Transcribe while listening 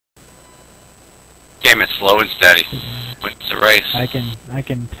Came in slow and steady. Wins the race. I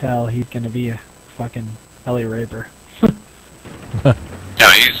can tell he's gonna be a fucking heli raper.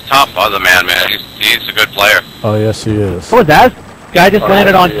 Yeah, he's tough, other man. He's a good player. Oh yes, he is. What was that? Guy just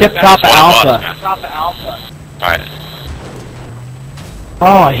landed on tip top of Alpha.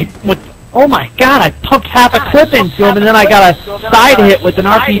 Alright. Oh my god, I pumped half a clip into him and then I got a side hit with an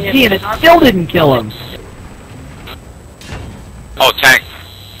RPG and it still didn't kill him. Oh, tank.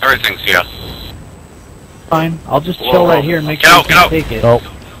 Everything's here. Fine, I'll just chill right here and make sure you can take it. Oh.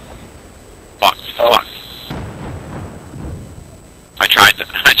 Fuck. I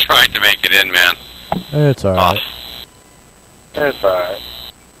tried to make it in, man. It's alright. It's alright.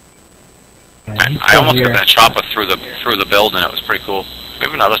 I almost got that chopper through the building. It was pretty cool. We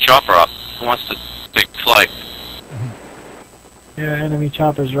have another chopper up. Who wants to take flight? Yeah, enemy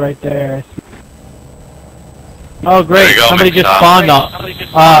chopper's right there. Oh great, Go, somebody just spawned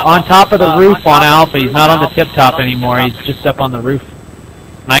on top of the roof on Alpha. He's not on the tip top anymore, he's just up on the roof.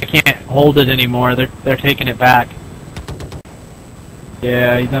 And I can't hold it anymore, they're taking it back.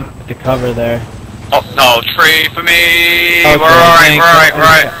 Yeah, he's under the cover there. Oh, no, tree for me! Okay, we're alright.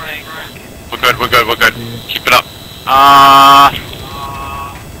 We're good. Keep it up.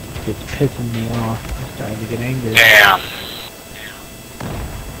 It's pissing me off. I'm starting to get angry. Damn.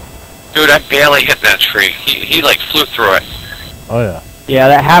 Dude, I barely hit that tree. He like flew through it. Oh yeah. Yeah,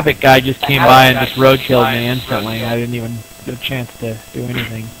 that Havoc guy just came by and just road killed me instantly. I didn't even get a chance to do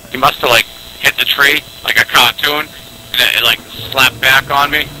anything. He must have like hit the tree like a cartoon, and it like slapped back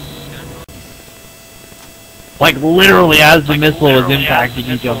on me. Like literally as the missile was impacted,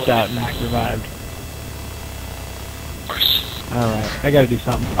 he jumped out and survived. Of course. Alright, I gotta do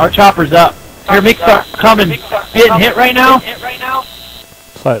something. Our chopper's up. Here, Mick's coming. Getting hit right now?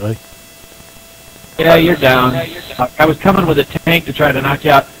 Slightly. Yeah, you're down. I was coming with a tank to try to knock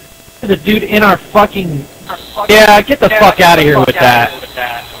you out. There's a dude in our fucking... Yeah, get the fuck out of here with that.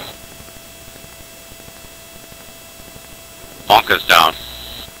 Bonka's down.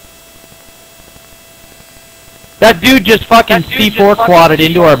 That dude just fucking C4 quadded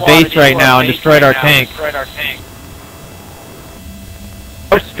into our base right now and destroyed our tank.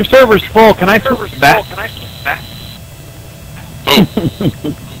 Our server's full. Can I switch back?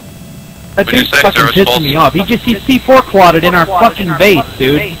 That dude's fucking pissing me off. He C4 quadded in our fucking base,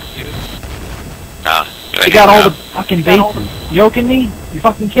 dude. He got all the fucking bases. You joking me? You're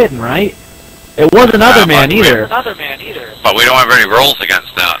fucking kidding, right? It wasn't another man either. But we don't have any rolls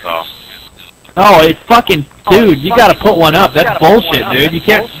against that, though. No, it's fucking... Dude, you gotta put one up. That's bullshit, dude. You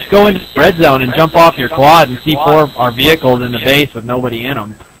can't go into the red zone and jump off your quad and C4 our vehicles in the base with nobody in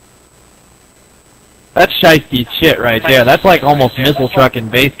them. That's shiesty shit right there. That's like almost missile truck and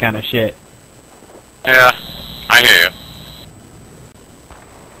base kind of shit. Yeah, I hear you.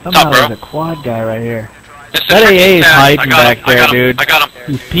 Somehow there's a quad guy right here. That AA is hiding back there, dude. I got him.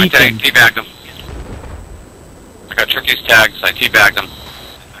 He's peeking. I teabagged him. I got Tricky's tags. I teabagged him.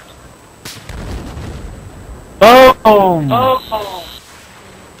 Boom!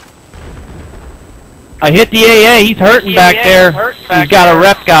 I hit the AA. He's hurting back there. He's got a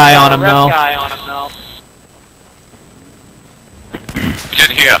rep guy on him, though.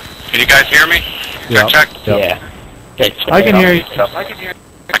 Get here. Can you guys hear me? Yep. Check. Yeah. I can hear you. I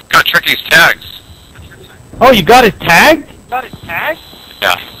got Tricky's tags. Oh, you got his tag?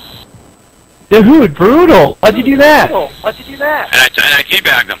 Yeah. Dude, brutal. How'd you do that? And I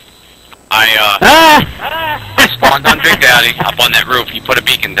teabagged him. I spawned on Big Daddy up on that roof. He put a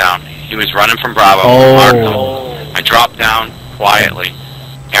beacon down. He was running from Bravo. Marked him. I dropped down quietly.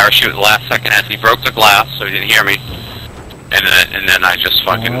 Parachute at the last second as he broke the glass, so he didn't hear me. And then I just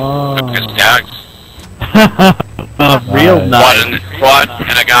fucking took his tags. Real nice. Quad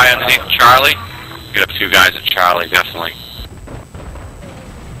and a guy underneath Charlie. Get a few guys at Charlie, definitely.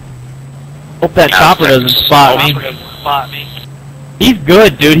 Hope that chopper doesn't spot me. He's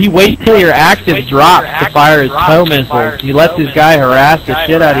good, dude. He waits till your active drops to fire his tow missiles. He lets his guy harass the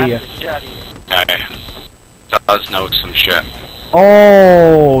shit out of you. Okay. Does know some shit.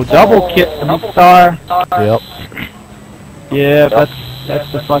 Oh, double kit star. Yep. Yeah,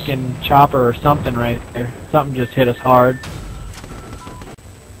 that's the fucking chopper or something right there. Something just hit us hard.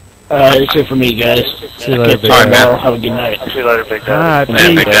 That's it for me, guys. See you later, Big Daddy. Have a good night. See you later, Big Daddy.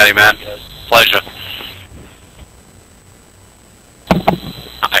 Man, Big Daddy, man. Pleasure.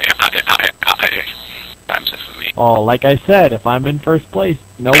 Times it for me. Oh, like I said, if I'm in first place,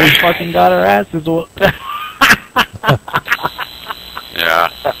 no one fucking got our asses whooped. Yeah.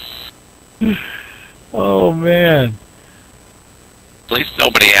 Oh, man. At least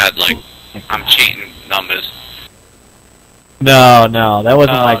nobody had, like, I'm cheating numbers. No, that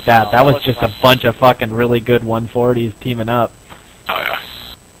wasn't like that. That was just a bunch of fucking really good 140s teaming up. Oh, yeah.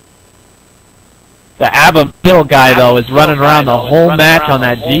 The Ababil guy, though, is running around the whole match on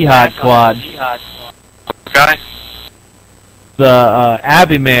that Jihad quad. Guy? The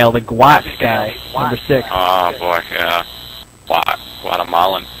Abimail, the Gwatch guy, number 6. Oh, boy, yeah.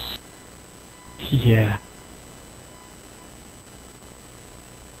 Guatemalan. Yeah.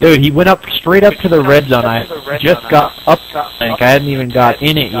 Dude, he went up straight up to the red zone. I just got up, I think. I hadn't even got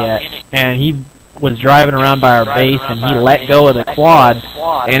in it yet. And he was driving around by our base, and he let go of the quad,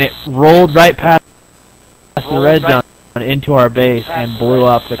 and it rolled right past the red zone into our base and blew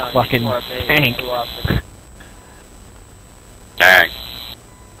up the fucking tank. Dang.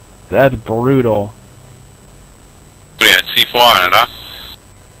 That's brutal. We had C4 on it, huh?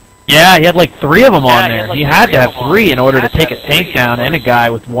 Yeah, he had like 3 of them on there. He had to have 3 in order to take a tank down and a guy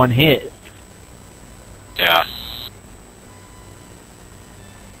with 1 hit. Yeah.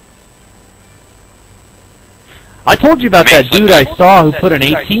 I told you about that dude I saw who put an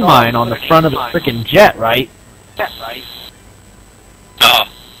AT mine on the front of the frickin' jet, right? Oh,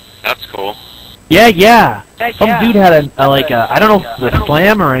 that's cool. Yeah. Some dude had I don't know if it was a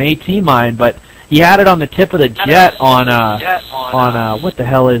slam or an AT mine, but he had it on the tip of the jet on what the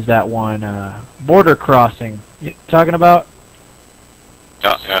hell is that one? Border crossing. You talking about?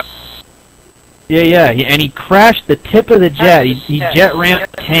 Yeah. Yeah. And he crashed the tip of the jet. He jet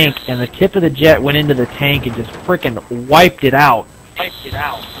ramped the tank, and the tip of the jet went into the tank and just frickin' wiped it out.